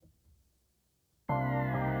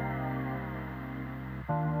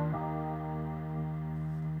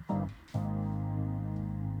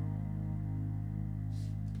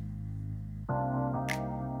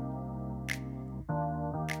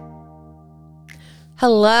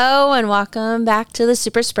Hello and welcome back to the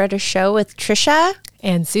Super Spreader Show with Trisha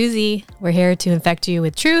and Susie. We're here to infect you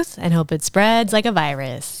with truth and hope it spreads like a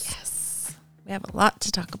virus. Yes. We have a lot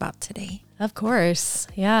to talk about today. Of course.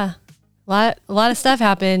 Yeah. A lot of stuff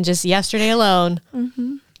happened just yesterday alone.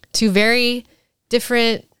 Mm-hmm. Two very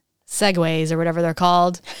different segues or whatever they're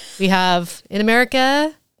called. We have in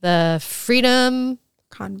America the Freedom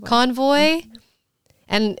Convoy. Mm-hmm.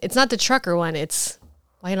 And it's not the trucker one. It's,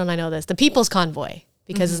 why don't I know this? The People's Convoy.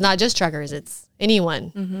 Because it's not just truckers, it's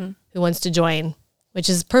anyone who wants to join, which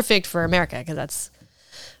is perfect for America because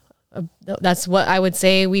that's what I would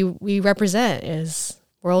say we represent is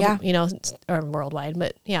worldwide,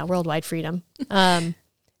 but yeah, worldwide freedom.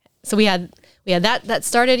 So we had that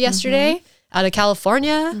started yesterday out of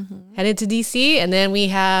California, headed to DC, and then we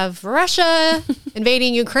have Russia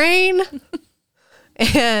invading Ukraine,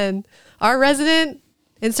 and our resident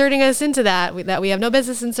inserting us into that we have no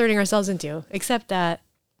business inserting ourselves into, except that,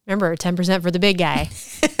 remember, 10% for the big guy.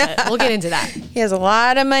 But we'll get into that. He has a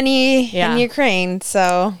lot of money in Ukraine,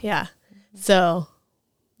 so. Yeah. So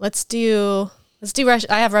let's do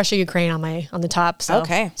Russia. I have Russia, Ukraine on the top. So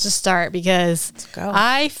let's just start because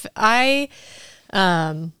I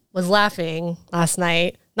was laughing last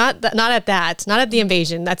night. Not at the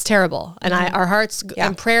invasion. That's terrible. And our hearts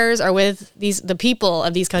and prayers are with the people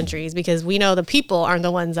of these countries because we know the people aren't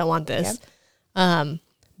the ones that want this. Yep.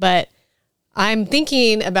 But I'm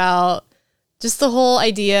thinking about just the whole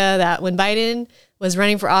idea that when Biden was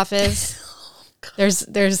running for office,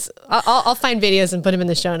 I'll find videos and put them in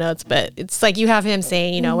the show notes, but it's like you have him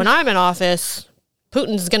saying, when I'm in office,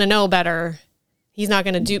 Putin's going to know better. He's not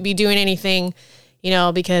going to be doing anything,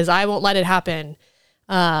 because I won't let it happen.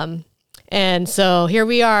 And so here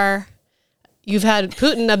we are. You've had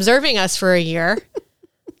Putin observing us for a year,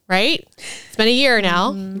 right? It's been a year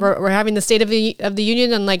now. We're having the State of the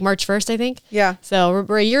Union on like March 1st, I think. Yeah. So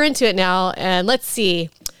we're a year into it now. And let's see.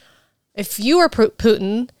 If you were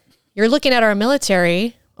Putin, you're looking at our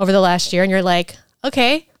military over the last year and you're like,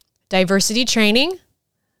 okay, diversity training.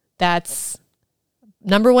 That's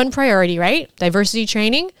number one priority, right? Diversity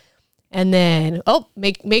training. And then,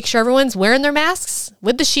 make sure everyone's wearing their masks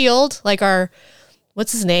with the shield, like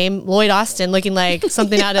what's his name? Lloyd Austin, looking like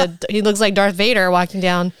something he looks like Darth Vader walking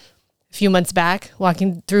down a few months back,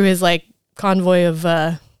 walking through his like convoy of,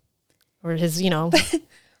 or his,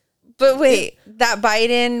 But wait, that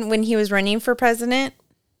Biden, when he was running for president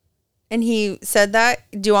and he said that,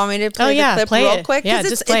 do you want me to play the clip real quick? Yeah,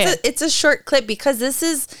 just play it. It's a short clip because this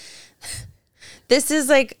is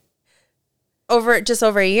like, just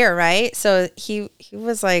over a year, right? So he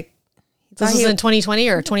was like, this was in 2020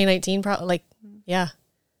 or 2019, probably. Like, yeah.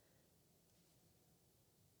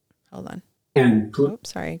 Hold on. And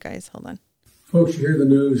sorry, guys. Hold on. Folks, you hear the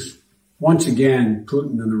news. Once again,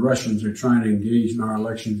 Putin and the Russians are trying to engage in our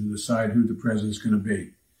elections and decide who the president's going to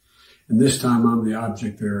be. And this time, I'm the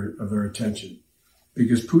object of their attention,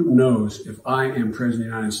 because Putin knows if I am president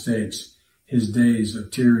of the United States, his days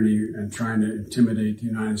of tyranny and trying to intimidate the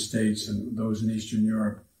United States and those in Eastern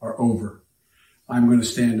Europe are over. I'm going to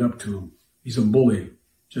stand up to him. He's a bully,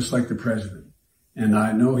 just like the president. And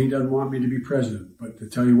I know he doesn't want me to be president, but to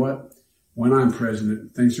tell you what, when I'm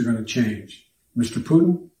president, things are going to change. Mr.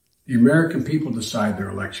 Putin, the American people decide their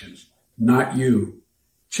elections, not you.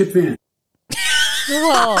 Chip in.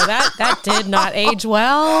 Whoa, that did not age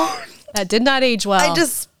well. That did not age well. I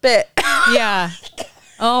just spit. Yeah.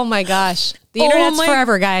 Oh my gosh. The internet's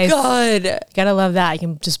forever, guys. God. You gotta love that. You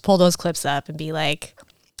can just pull those clips up and be like,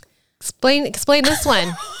 explain this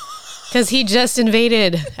one. Because he just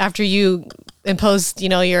invaded after you imposed,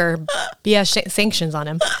 your BS sanctions on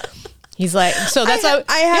him. He's like, so that's how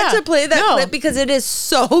I had to play that clip because it is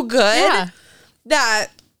so good that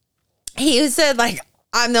he said, like,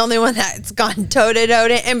 I'm the only one that's gone toe-to-toe,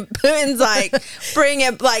 and Putin's like, bring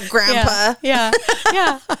it, like, grandpa. Yeah.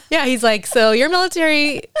 He's like, so your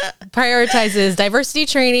military prioritizes diversity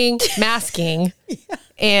training, masking,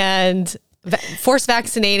 and force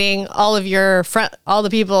vaccinating all the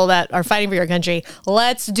people that are fighting for your country.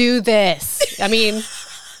 Let's do this. I mean,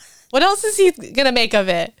 what else is he gonna make of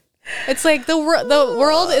it? It's like the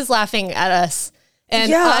world is laughing at us.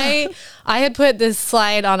 And I had put this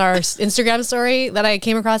slide on our Instagram story that I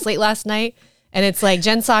came across late last night. And it's like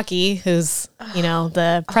Jen Psaki, who's,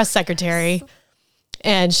 the press secretary.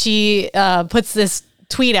 And she puts this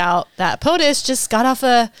tweet out that POTUS just got off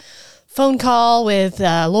a phone call with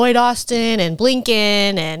Lloyd Austin and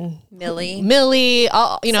Blinken and Millie,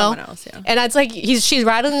 all, someone else, and it's like she's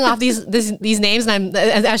rattling off these names, and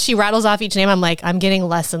as she rattles off each name, I'm like, I'm getting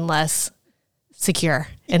less and less secure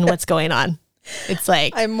in what's going on. It's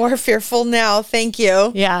like I'm more fearful now. Thank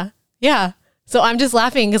you. Yeah. So I'm just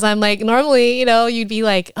laughing because I'm like, normally, you know, you'd be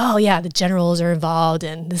like, oh yeah, the generals are involved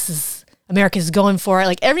and this is, America's going for it.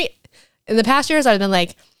 Like in the past years, I've been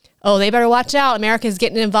like, oh, they better watch out. America's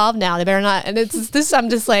getting involved now. They better not. And I'm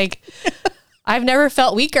just like, I've never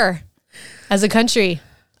felt weaker as a country.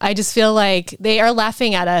 I just feel like they are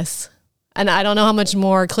laughing at us. And I don't know how much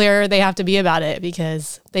more clear they have to be about it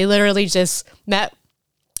because they literally just met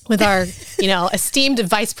with our, you know, esteemed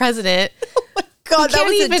vice president. Oh my God, that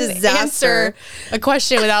was a disaster. Answer a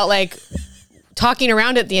question without like talking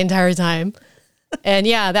around it the entire time. And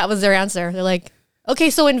yeah, that was their answer. They're like, okay,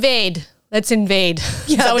 so invade. Let's invade.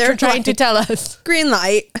 Yeah, is that what you're trying to tell us? Green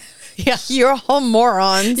light. Yeah. You're all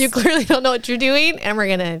morons. You clearly don't know what you're doing and we're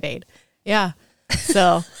going to invade. Yeah.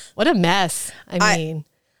 So what a mess. I mean,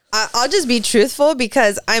 I'll just be truthful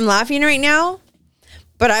because I'm laughing right now,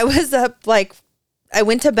 but I was up I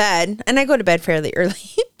went to bed and I go to bed fairly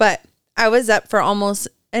early, but I was up for almost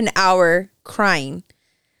an hour crying.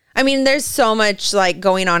 I mean, there's so much like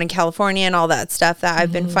going on in California and all that stuff that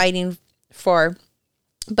I've been fighting for,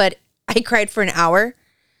 but I cried for an hour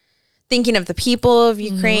thinking of the people of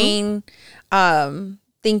Ukraine,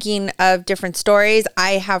 thinking of different stories.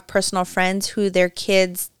 I have personal friends who their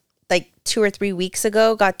kids like 2 or 3 weeks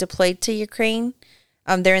ago got deployed to Ukraine.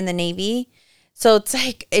 They're in the Navy. So it's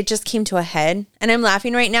like, it just came to a head. And I'm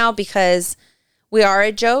laughing right now because we are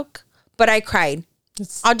a joke, but I cried.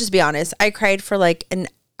 I'll just be honest. I cried for like an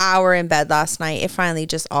hour in bed last night. It finally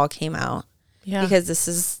just all came out. Yeah. Because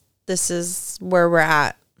this is where we're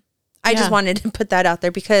at. I just wanted to put that out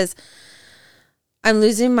there because I'm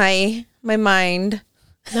losing my mind.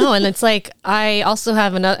 No, and it's like I also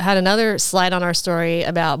have had another slide on our story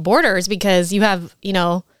about borders because you have, you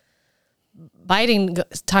know, Biden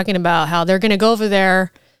talking about how they're going to go over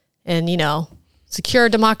there and, you know, secure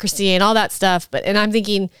democracy and all that stuff. And I'm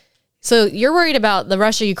thinking, so you're worried about the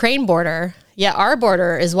Russia-Ukraine border. Yeah, our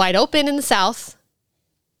border is wide open in the south.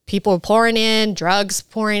 People pouring in, drugs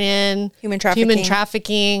pouring in, human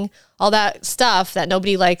trafficking, all that stuff that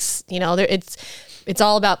nobody likes. You know, it's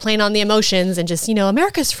all about playing on the emotions and just, you know,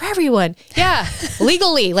 America's for everyone. Yeah,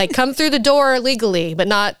 legally, like come through the door legally, but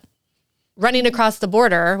not running across the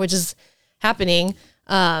border, which is happening.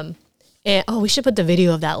 And we should put the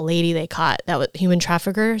video of that lady they caught, that was human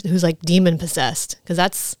trafficker who's like demon possessed, because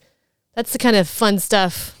that's the kind of fun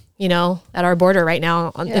stuff, you know, at our border right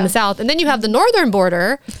now in the south. And then you have the northern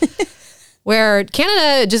border where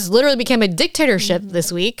Canada just literally became a dictatorship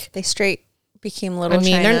this week. They straight became little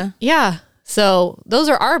China. Yeah. So those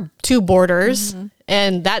are our two borders,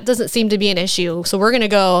 and that doesn't seem to be an issue. So we're going to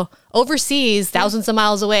go overseas, thousands of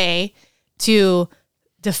miles away, to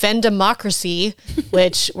defend democracy,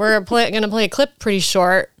 which we're going to play a clip pretty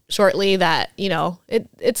shortly that, you know,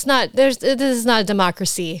 this is not a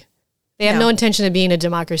democracy. They have no intention of being a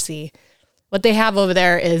democracy. What they have over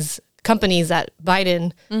there is companies that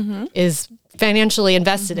Biden is financially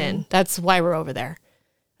invested in. That's why we're over there.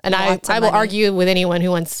 And I will argue with anyone who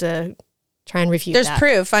wants to try and refute that. There's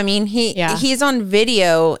proof. I mean, he's on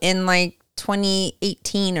video in like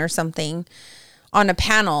 2018 or something on a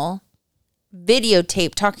panel,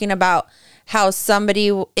 videotape, talking about how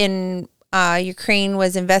somebody in Ukraine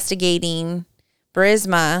was investigating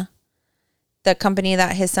Burisma, the company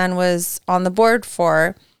that his son was on the board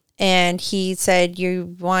for. And he said,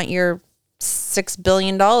 you want your $6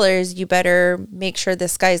 billion, you better make sure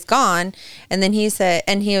this guy's gone. And then he said,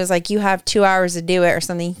 and he was like, you have 2 hours to do it or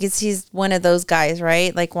something. Because he's one of those guys,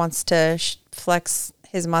 right? Like wants to flex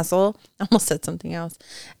his muscle. I almost said something else.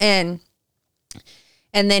 And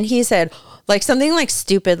then he said like something like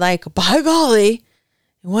stupid, like, by golly,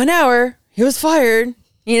 in 1 hour, he was fired,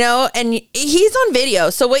 you know, and he's on video.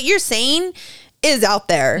 So what you're saying is out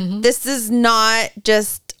there. This is not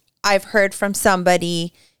just, I've heard from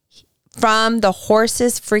somebody from the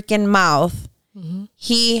horse's freaking mouth.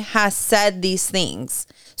 He has said these things.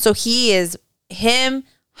 So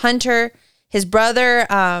Hunter, his brother,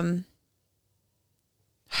 I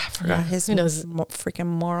forgot his freaking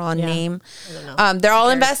moron name. I don't know. They're all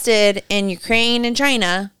invested in Ukraine and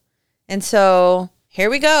China. And so here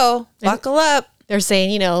we go. Buckle up. They're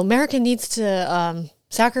saying, you know, America needs to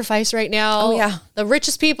sacrifice right now. Oh, yeah. The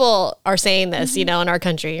richest people are saying this, you know, in our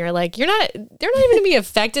country. You're like, they're not even going to be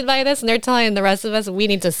affected by this. And they're telling the rest of us we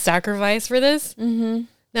need to sacrifice for this.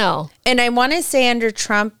 No. And I want to say under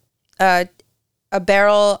Trump, a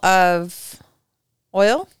barrel of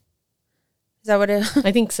oil, is that what it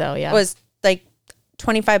I think so, yeah. was like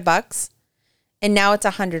 $25, and now it's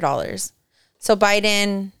 $100. So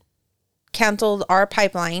Biden canceled our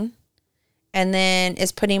pipeline and then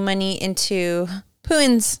is putting money into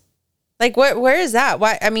Putin's Like, where is that?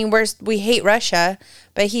 Why? I mean, we hate Russia,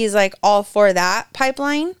 but he's like all for that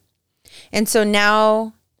pipeline. And so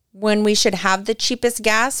now when we should have the cheapest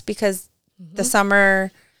gas because the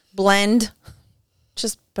summer blend,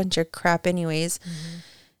 just a bunch of crap anyways,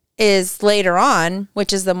 is later on,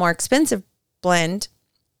 which is the more expensive blend.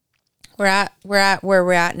 We're at where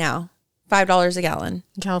we're at now, $5 a gallon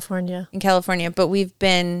in California. But we've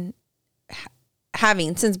been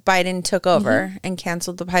having, since Biden took over and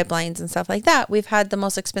canceled the pipelines and stuff like that, we've had the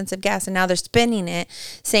most expensive gas, and now they're spinning it,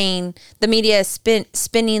 saying the media is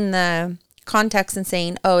spinning the context and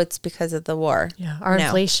saying, oh, it's because of the war. Yeah, our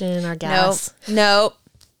inflation, our gas. Nope.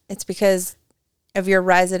 It's because of your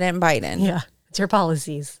resident Biden. Yeah, it's your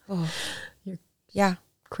policies. Your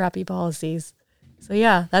crappy policies. So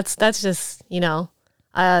yeah, that's just, so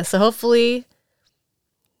hopefully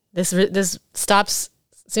this stops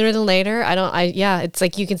sooner than later. It's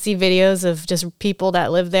like you can see videos of just people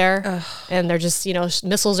that live there and they're just,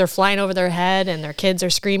 missiles are flying over their head and their kids are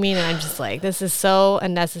screaming. And I'm just like, this is so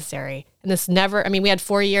unnecessary. And we had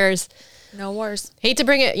 4 years. No wars. Hate to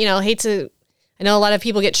bring it, I know a lot of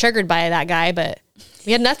people get triggered by that guy, but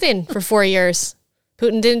we had nothing for 4 years.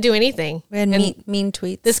 Putin didn't do anything. We had mean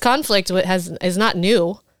tweets. This conflict is not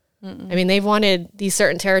new. I mean, they've wanted these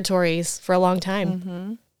certain territories for a long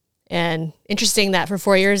time. And interesting that for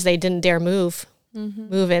 4 years they didn't dare move.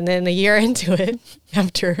 And then a year into it,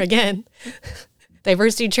 after again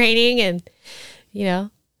diversity training and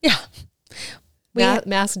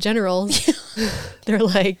mass generals, they're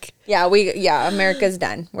like, America's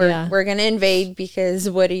done. We're gonna invade because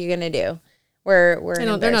what are you gonna do?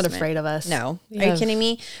 They're not afraid of us. No, are you kidding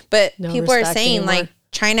me? But people are saying anymore. Like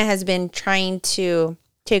China has been trying to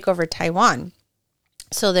take over Taiwan,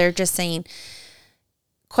 so they're just saying,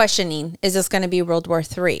 questioning, is this going to be World War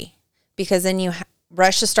III? Because then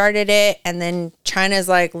Russia started it, and then China's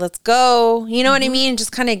like, let's go. You know what I mean?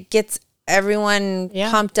 Just kind of gets everyone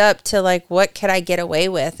pumped up to like, what could I get away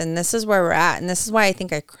with? And this is where we're at. And this is why I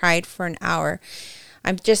think I cried for an hour.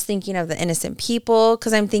 I'm just thinking of the innocent people,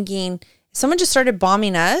 because I'm thinking, if someone just started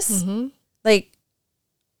bombing us, like,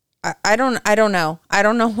 I don't know. I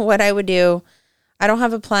don't know what I would do. I don't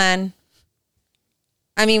have a plan.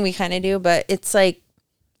 I mean, we kind of do, but it's like,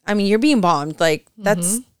 I mean, you're being bombed. Like,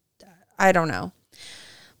 that's, I don't know.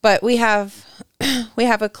 But we have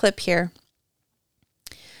a clip here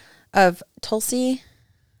of Tulsi.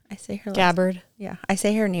 I say her Gabbard. I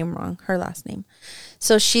say her name wrong. Her last name.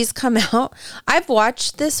 So she's come out. I've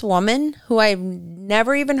watched this woman who I've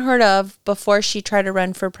never even heard of before she tried to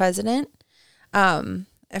run for president. I've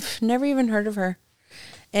never even heard of her.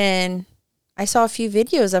 And I saw a few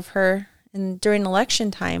videos of her during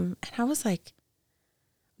election time. And I was like,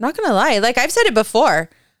 I'm not going to lie. Like, I've said it before.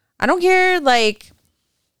 I don't care, like,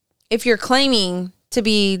 if you're claiming to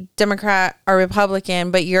be Democrat or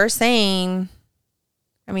Republican, but you're saying,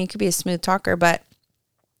 I mean, you could be a smooth talker, but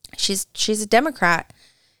she's a Democrat.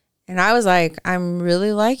 And I was like, I'm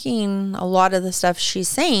really liking a lot of the stuff she's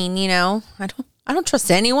saying, I don't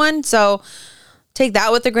trust anyone. So take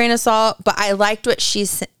that with a grain of salt. But I liked what she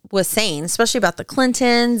was saying, especially about the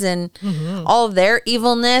Clintons and all of their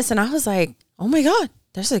evilness. And I was like, oh my God,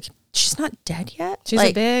 she's not dead yet. She's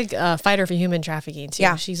a big fighter for human trafficking too.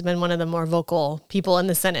 Yeah. She's been one of the more vocal people in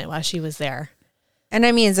the Senate while she was there. And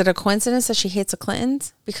I mean, is it a coincidence that she hates the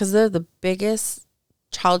Clintons? Because they're the biggest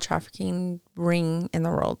child trafficking ring in the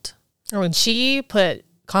world. Oh, and she put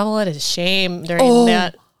Kamala to shame during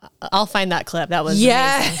that. I'll find that clip. That was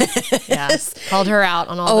amazing. Yeah. Called her out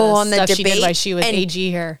on all the stuff she did while she was AG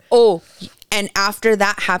here. Oh, and after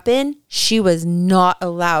that happened, she was not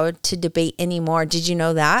allowed to debate anymore. Did you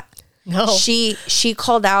know that? No. She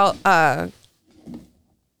called out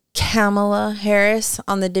Kamala Harris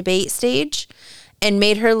on the debate stage and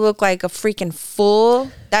made her look like a freaking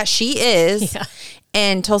fool that she is. Yeah.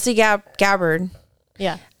 And Tulsi Gabbard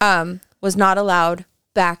was not allowed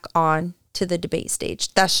back on to the debate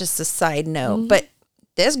stage. That's just a side note. But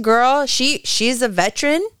this girl, she's a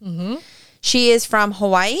veteran. She is from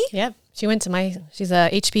Hawaii. Yep. She's a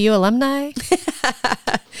HBU alumni.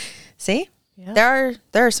 See? Yep.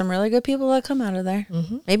 There are some really good people that come out of there.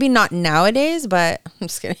 Maybe not nowadays, but I'm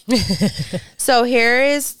just kidding. So here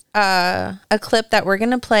is a clip that we're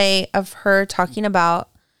going to play of her talking about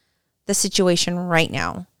the situation right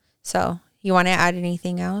now. So you want to add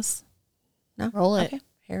anything else? No? Roll it. Okay,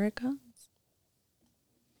 here it goes.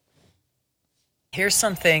 Here's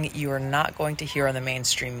something you are not going to hear on the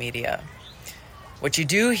mainstream media. What you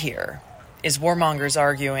do hear is warmongers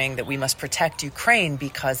arguing that we must protect Ukraine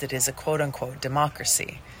because it is a quote-unquote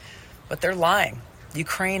democracy. But they're lying.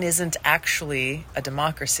 Ukraine isn't actually a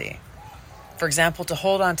democracy. For example, to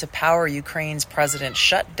hold on to power, Ukraine's president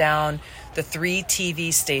shut down the 3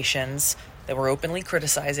 TV stations that were openly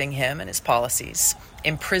criticizing him and his policies,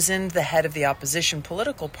 imprisoned the head of the opposition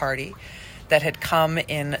political party that had come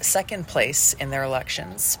in second place in their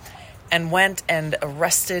elections, and went and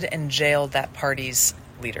arrested and jailed that party's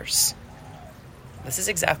leaders. This is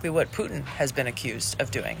exactly what Putin has been accused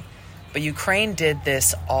of doing. But Ukraine did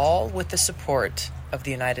this all with the support of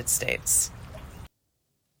the United States.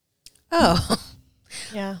 Oh.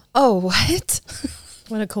 Yeah. Oh, what?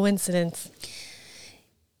 What a coincidence.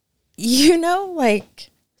 You know, like,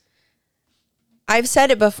 I've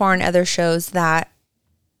said it before in other shows that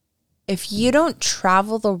if you don't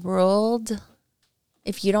travel the world,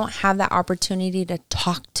 if you don't have that opportunity to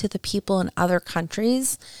talk to the people in other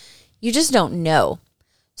countries, you just don't know.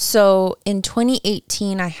 So in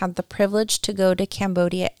 2018, I had the privilege to go to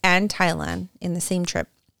Cambodia and Thailand in the same trip.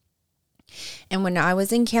 And when I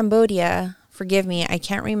was in Cambodia, forgive me, I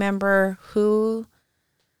can't remember who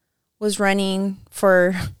was running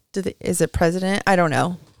for, is it president? I don't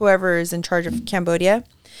know. Whoever is in charge of Cambodia.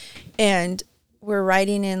 And we're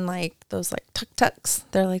riding in like those like tuk-tuks.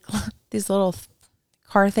 They're like these little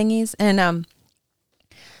car thingies. And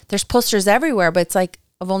there's posters everywhere, but it's like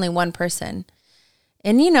of only one person.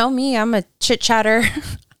 And you know me, I'm a chit chatter.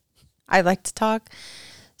 I like to talk.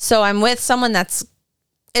 So I'm with someone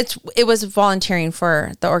it was volunteering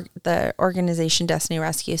for the organization Destiny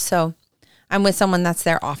Rescue. So I'm with someone that's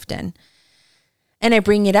there often. And I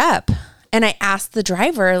bring it up. And I asked the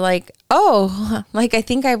driver, like, oh, like, I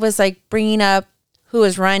think I was like bringing up who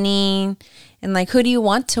was running and like, who do you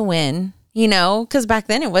want to win? You know, because back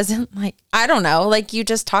then it wasn't like, I don't know, like you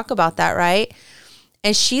just talk about that, right?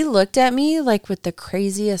 And she looked at me like with the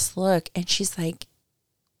craziest look. And she's like,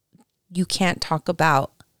 you can't talk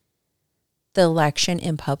about the election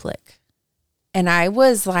in public. And I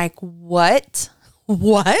was like, what?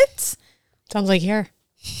 What? Sounds like here.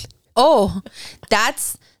 Oh,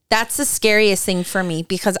 that's the scariest thing for me,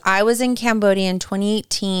 because I was in Cambodia in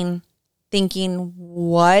 2018 thinking,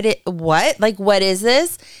 what? Like, what is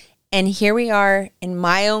this? And here we are in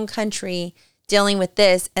my own country dealing with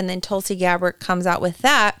this. And then Tulsi Gabbard comes out with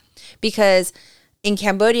that, because in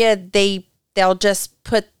Cambodia, they'll just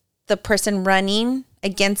put the person running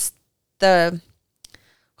against the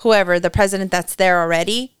president that's there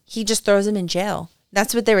already. He just throws him in jail.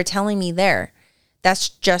 That's what they were telling me there. That's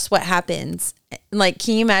just what happens. Like,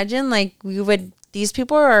 can you imagine? Like, these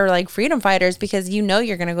people are like freedom fighters, because you know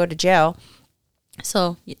you're going to go to jail.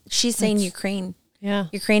 So she's saying Ukraine. Yeah.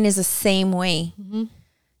 Ukraine is the same way. Mm-hmm.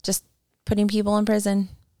 Just putting people in prison.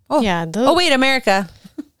 Oh, yeah. Wait, America.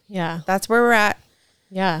 Yeah. That's where we're at.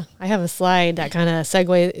 Yeah. I have a slide that kind of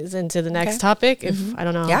segues into the next topic. If I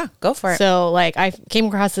don't know. Yeah, go for it. So like I came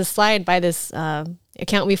across this slide by this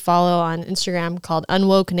account we follow on Instagram called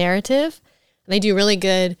Unwoke Narrative. And they do really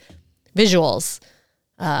good visuals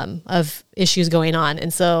of issues going on.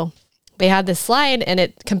 And so they had this slide, and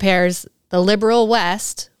it compares the liberal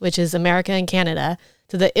West, which is America and Canada,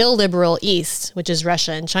 to the illiberal East, which is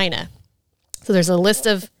Russia and China. So there's a list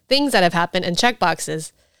of things that have happened and check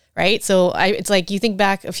boxes, right? So it's like you think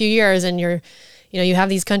back a few years and you have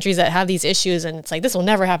these countries that have these issues, and it's like, this will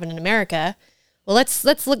never happen in America. Well, let's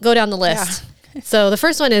go down the list. Yeah. So the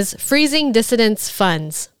first one is freezing dissidents'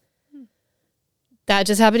 funds. That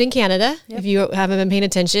just happened in Canada. Yep. If you haven't been paying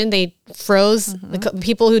attention, they froze the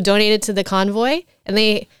people who donated to the convoy, and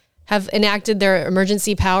they have enacted their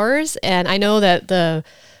emergency powers. And I know that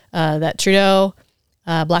that Trudeau,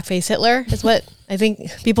 blackface Hitler is what I think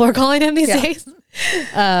people are calling him these days.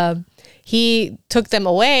 He took them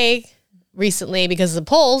away recently because of the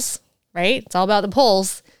polls, right? It's all about the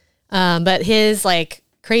polls. But his like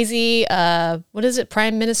crazy, what is it?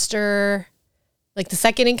 Prime Minister, like the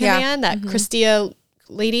second in command, that Christia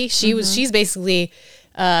lady, she's basically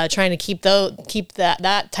trying to keep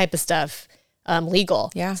that type of stuff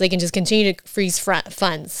legal. Yeah. So they can just continue to freeze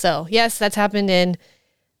funds. So yes, that's happened in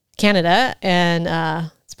Canada, and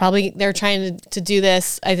it's probably they're trying to do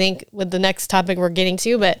this, I think, with the next topic we're getting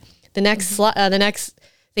to. But the next the next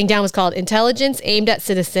thing down was called intelligence aimed at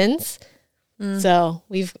citizens. So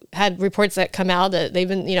we've had reports that come out that they've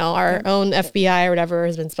been, our own FBI or whatever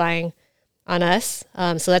has been spying on us.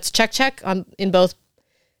 So that's check in both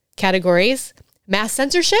categories. Mass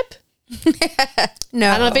censorship. No,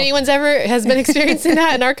 I don't know if anyone's has been experiencing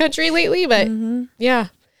that in our country lately, but yeah.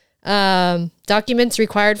 Documents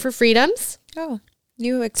required for freedoms. Oh,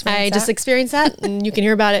 you experienced I just experienced that, and you can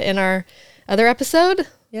hear about it in our other episode.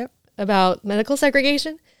 Yep. About medical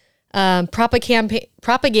segregation.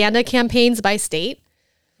 Propaganda campaigns by state.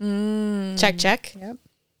 Check. Yep.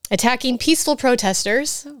 Attacking peaceful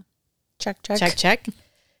protesters. Check.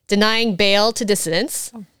 Denying bail to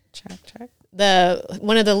dissidents. Oh, check.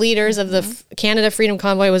 One of the leaders of the Canada Freedom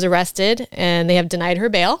Convoy was arrested, and they have denied her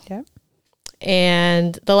bail. Yep.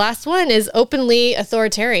 And the last one is openly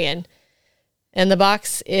authoritarian. And the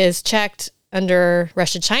box is checked under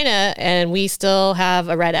Russia, China, and we still have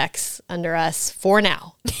a red X under us for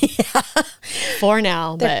now. Yeah. For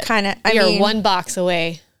now. They're but we are one box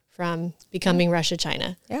away from becoming Russia,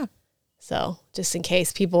 China. Yeah. So just in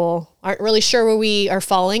case people aren't really sure where we are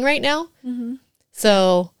falling right now.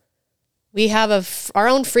 So we have our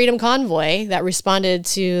own freedom convoy that responded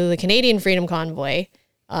to the Canadian Freedom Convoy.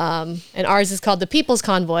 And ours is called the People's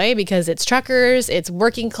Convoy because it's truckers, it's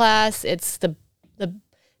working class, it's the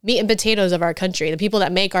meat and potatoes of our country, the people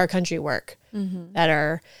that make our country work, that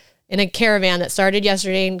are in a caravan that started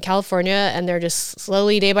yesterday in California, and they're just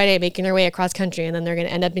slowly, day by day, making their way across country, and then they're going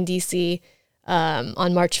to end up in D.C.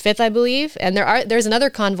 On March 5th, I believe. And there's another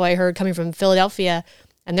convoy I heard coming from Philadelphia,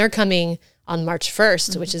 and they're coming on March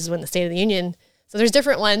 1st, which is when the State of the Union. So there's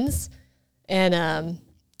different ones, and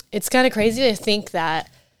it's kind of crazy to think that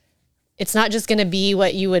it's not just going to be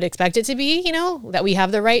what you would expect it to be, that we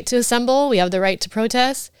have the right to assemble, we have the right to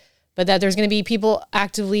protest, but that there's going to be people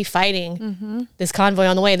actively fighting this convoy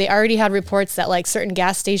on the way. They already had reports that like certain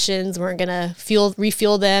gas stations weren't going to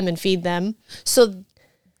refuel them and feed them. So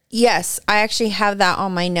yes, I actually have that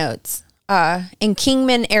on my notes. In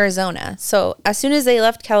Kingman, Arizona. So as soon as they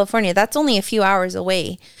left California, that's only a few hours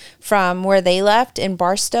away from where they left in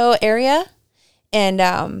Barstow area. And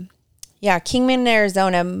Kingman,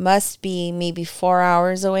 Arizona must be maybe 4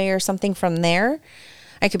 hours away or something from there.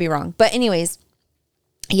 I could be wrong. But anyways,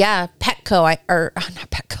 yeah, Petco.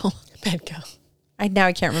 Not Petco. Petco. Now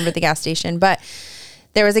I can't remember the gas station, but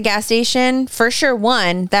there was a gas station, for sure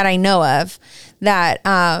one that I know of, that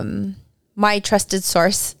my trusted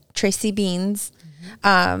source, Tracy Beans,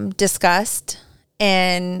 discussed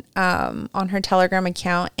and on her Telegram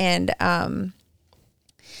account, and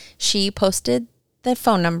she posted the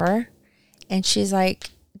phone number, and she's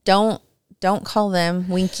like, don't call them,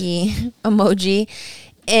 winky emoji.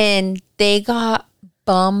 And they got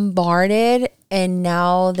bombarded, and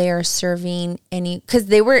now they are serving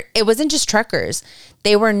because it wasn't just truckers.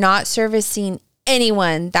 They were not servicing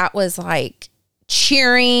anyone that was like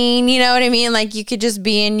cheering, you know what I mean? Like you could just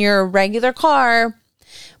be in your regular car,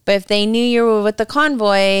 but if they knew you were with the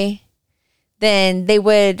convoy, then they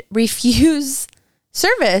would refuse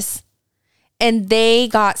service. And they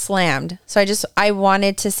got slammed. So I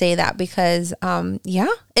wanted to say that because,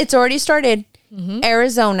 it's already started.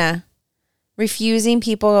 Arizona refusing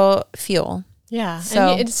people fuel. Yeah.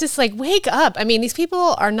 So and it's just like, wake up. I mean, these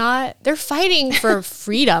people they're fighting for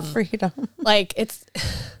freedom. Like it's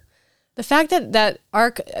the fact that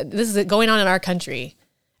this is going on in our country.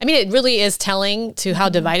 I mean, it really is telling to how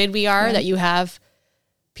divided we are, that you have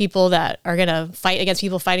people that are going to fight against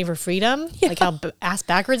people fighting for freedom, like how ass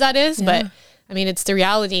backwards that is. But I mean, it's the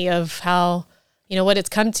reality of how, what it's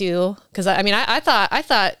come to. Because I mean, I thought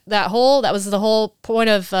that was the whole point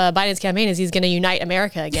of Biden's campaign is he's going to unite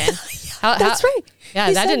America again. That's right.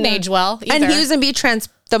 Yeah, that didn't age well either. And he was going to be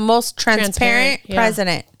the most transparent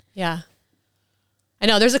president. Yeah. I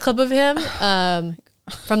know. There's a clip of him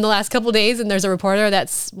from the last couple of days, and there's a reporter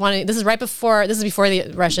that's wanting. This is before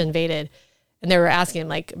the Russia invaded, and they were asking him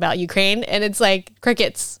like about Ukraine, and it's like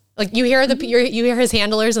crickets. Like you hear you hear his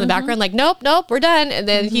handlers in the background, like nope, we're done, and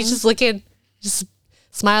then he's just looking, just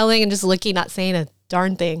smiling and just looking, not saying a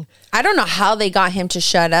darn thing. I don't know how they got him to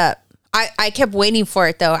shut up. I kept waiting for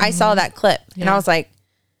it though. I saw that clip and I was like,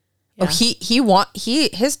 oh,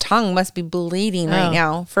 his tongue must be bleeding right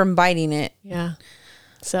now from biting it. Yeah.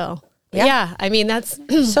 So yeah, I mean that's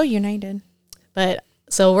so united. But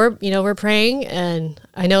so we're praying, and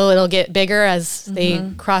I know it'll get bigger as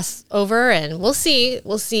they cross over, and we'll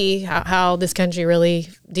see how this country really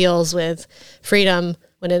deals with freedom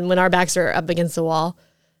when our backs are up against the wall.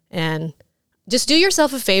 And just do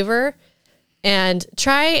yourself a favor and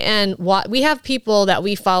try and we have people that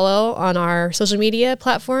we follow on our social media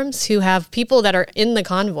platforms who have people that are in the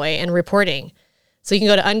convoy and reporting. So you can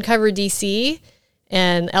go to Uncover DC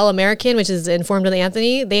and El American, which is Informed with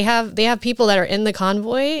Anthony. They have people that are in the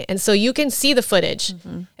convoy, and so you can see the footage.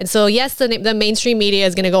 And so yes, the mainstream media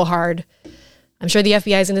is going to go hard. I'm sure the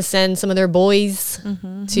FBI is going to send some of their boys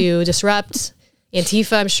to disrupt.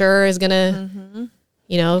 Antifa, I'm sure, is going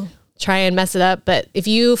to, try and mess it up. But if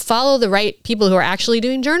you follow the right people who are actually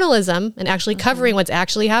doing journalism and actually covering what's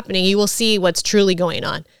actually happening, you will see what's truly going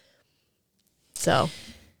on. So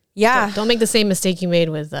don't make the same mistake you made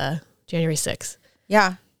with January 6th.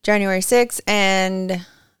 Yeah, January 6th, and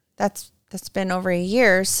that's been over a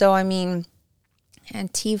year. So I mean,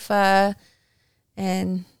 Antifa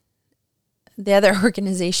and the other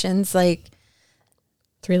organizations, like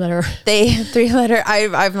three-letter.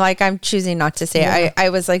 I'm choosing not to say it. I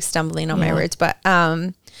was like stumbling on my words, but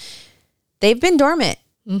they've been dormant.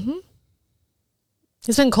 Mm-hmm.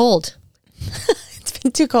 It's been cold. It's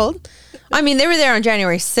been too cold. I mean, they were there on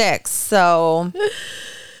January 6th, so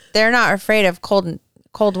they're not afraid of cold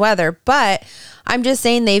weather, but I'm just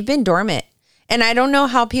saying they've been dormant. And I don't know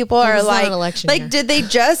how people are like did they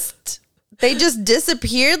just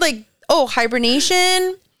disappeared? Like, oh,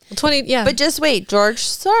 hibernation. But just wait, George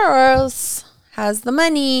Soros has the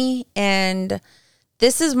money, and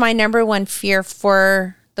this is my number one fear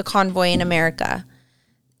for the convoy in America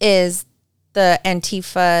is the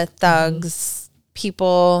Antifa thugs,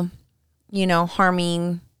 people,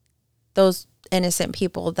 harming those innocent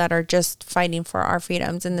people that are just fighting for our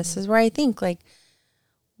freedoms. And this is where I think like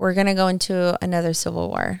we're going to go into another civil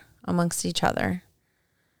war amongst each other.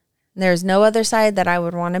 There's no other side that I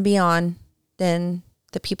would want to be on than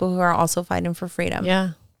the people who are also fighting for freedom.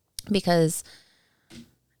 Yeah. Because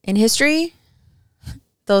in history,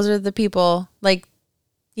 those are the people like,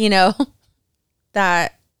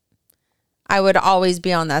 that I would always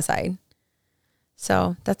be on that side.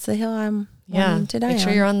 So that's the hill I'm wanting to die on. Make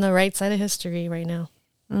sure you're on the right side of history right now.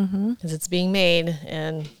 Because it's being made.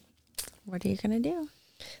 And what are you going to do?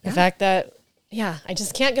 The fact that, I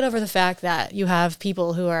just can't get over the fact that you have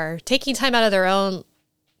people who are taking time out of their own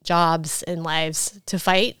jobs and lives to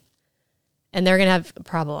fight, and they're going to have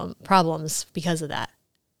problems because of that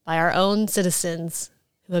by our own citizens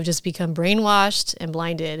who have just become brainwashed and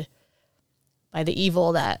blinded by the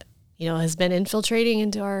evil that, has been infiltrating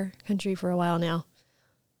into our country for a while now.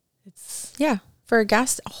 It's for a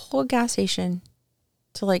whole gas station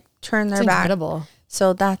to like turn their back. Incredible.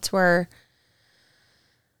 So that's where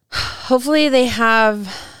hopefully they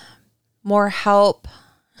have more help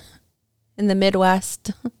in the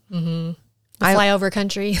Midwest. Mm-hmm. Flyover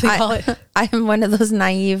country, they call it. I'm one of those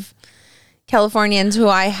naive Californians who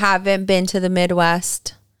I haven't been to the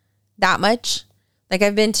Midwest that much. Like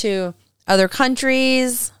I've been to other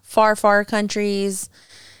countries, far countries,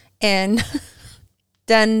 and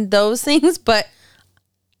done those things, but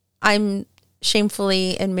I'm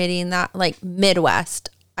shamefully admitting that like Midwest,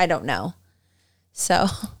 I don't know. So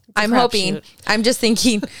I'm hoping, I'm just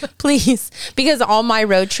thinking, please, because all my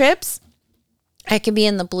road trips, I could be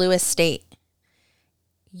in the bluest state.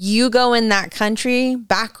 You go in that country,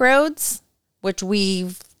 back roads, which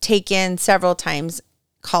we've taken several times,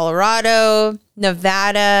 Colorado,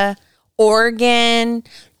 Nevada, Oregon,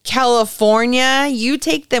 California, you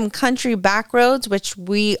take them country back roads, which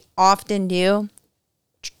we often do,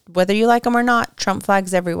 whether you like them or not, Trump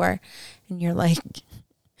flags everywhere. And you're like,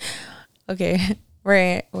 okay,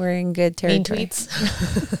 we're in good territory. Mean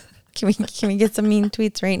tweets. Can we get some mean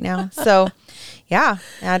tweets right now? So, yeah.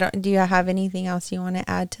 Do you have anything else you want to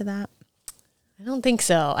add to that? I don't think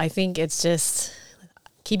so. I think it's just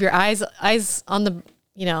keep your eyes on the,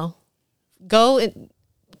 go and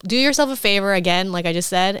do yourself a favor again, like I just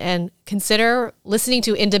said, and consider listening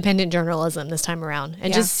to independent journalism this time around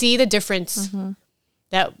and just see the difference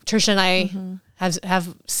that Trisha and I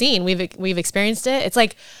have seen. We've experienced it. It's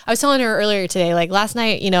like I was telling her earlier today, like last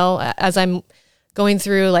night, as I'm going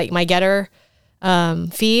through like my Getter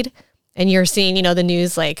feed, and you're seeing, the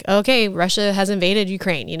news like, okay, Russia has invaded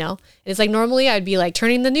Ukraine, And it's like normally I'd be like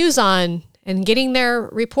turning the news on and getting their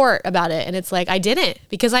report about it. And it's like, I didn't,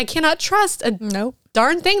 because I cannot trust a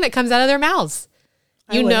darn thing that comes out of their mouths.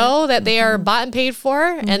 You know that they are bought and paid for,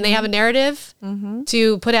 and they have a narrative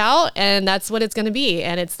to put out, and that's what it's going to be.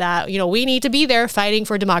 And it's that, we need to be there fighting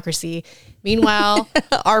for democracy. Meanwhile,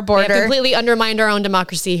 our border, we have completely undermined our own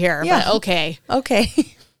democracy here. Yeah. But okay.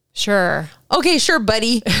 Sure. Okay, sure,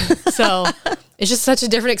 buddy. So it's just such a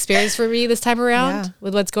different experience for me this time around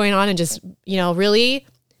with what's going on, and just, really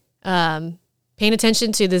paying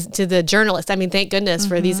attention to the journalists. I mean, thank goodness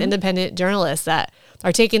for these independent journalists that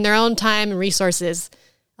are taking their own time and resources.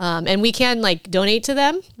 And we can like donate to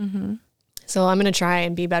them. So I'm going to try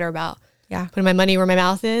and be better about putting my money where my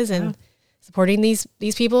mouth is and supporting these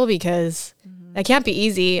people, because that can't be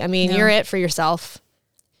easy. I mean, you're it for yourself.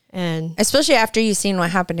 And especially after you've seen what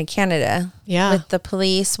happened in Canada with the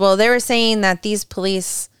police. Well, they were saying that these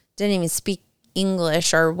police didn't even speak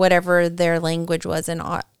English or whatever their language was in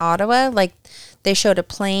Ottawa. Like they showed a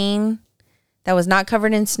plane that was not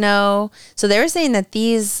covered in snow. So they were saying that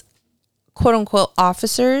these quote unquote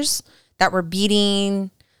officers that were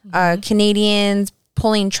beating Canadians,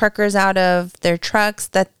 pulling truckers out of their trucks,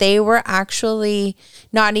 that they were actually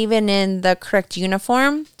not even in the correct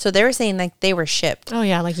uniform. So they were saying like they were shipped. Oh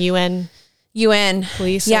yeah, like UN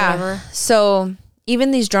police or whatever. So,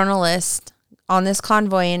 even these journalists on this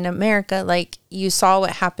convoy in America, like you saw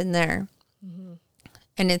what happened there.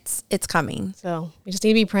 And it's coming. So we just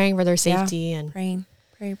need to be praying for their safety and pray.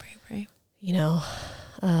 You know,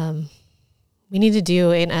 we need to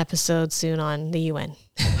do an episode soon on the UN.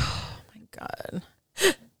 Oh my God.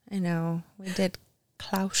 I know. We did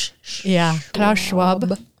Klaus Schwab. Yeah. Klaus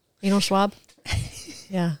Schwab. You know Schwab?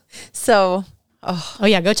 Yeah. So, oh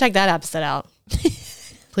yeah, go check that episode out.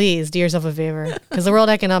 Please do yourself a favor. Because the World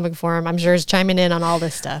Economic Forum, I'm sure, is chiming in on all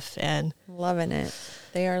this stuff. And loving it.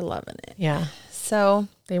 They are loving it. Yeah. So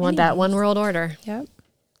they want that one world order. Yep.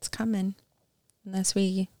 It's coming. Unless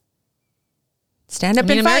we stand up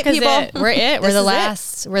and fight, people. We're the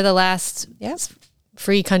last. We're the last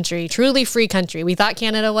free country, truly free country. We thought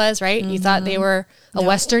Canada was, right? You thought they were a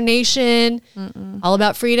Western nation, all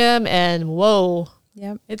about freedom, and whoa.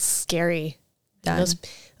 Yep. It's scary. Done.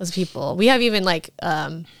 Those people. We have even like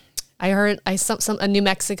I heard a New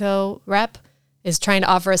Mexico rep is trying to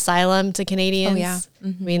offer asylum to Canadians. Oh yeah.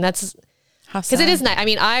 I mean, that's because it is nice. I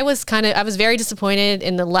mean, I was very disappointed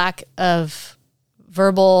in the lack of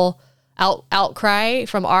verbal outcry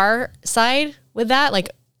from our side with that, like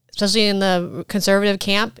especially in the conservative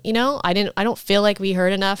camp. You know, I don't feel like we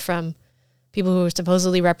heard enough from people who are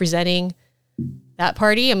supposedly representing that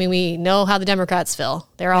party. I mean, we know how the Democrats feel.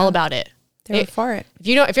 They're all about it. They're for it. If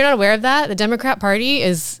you're not aware of that, the Democrat Party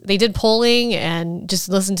they did polling and just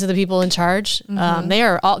listen to the people in charge. They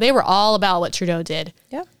were all about what Trudeau did.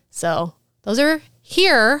 Yeah. So those are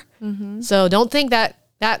here. So don't think that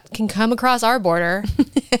can come across our border.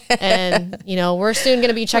 And you know, we're soon going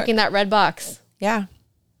to be checking that red box. Yeah.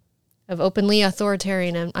 Of openly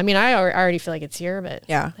authoritarian. And I mean, I already feel like it's here, but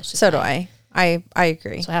yeah. So do I. I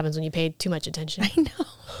agree. That's what happens when you pay too much attention. I know.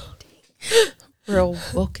 Real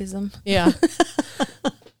wokeism. Yeah.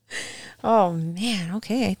 Oh man.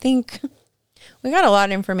 Okay. I think we got a lot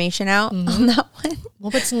of information out on that one.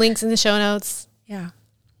 We'll put some links in the show notes. Yeah.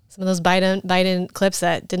 Some of those Biden clips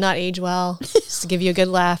that did not age well, just to give you a good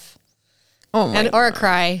laugh. Or a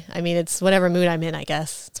cry. I mean, it's whatever mood I'm in, I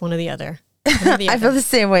guess. It's one or the other. I feel the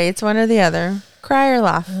same way. It's one or the other. Cry or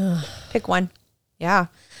laugh. Pick one. Yeah.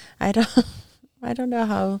 I don't know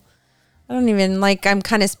how. I don't even I'm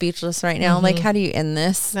kind of speechless right now. Like, how do you end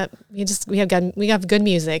this? We have good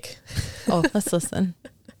music. Oh, let's listen.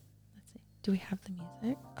 Let's see. Do we have the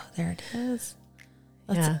music? Oh, there it is.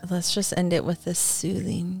 Let's just end it with this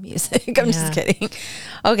soothing music. I'm just kidding.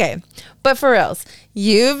 Okay. But for reals,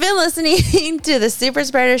 you've been listening to the Super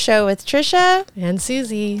Spreader Show with Trisha and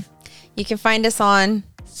Susie. You can find us on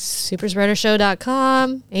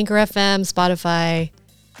superspreadershow.com, Anchor FM, Spotify,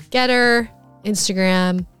 Getter,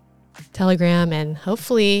 Instagram, Telegram, and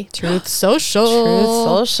hopefully Truth Social.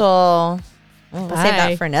 Truth Social. We'll save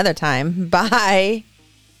that for another time. Bye.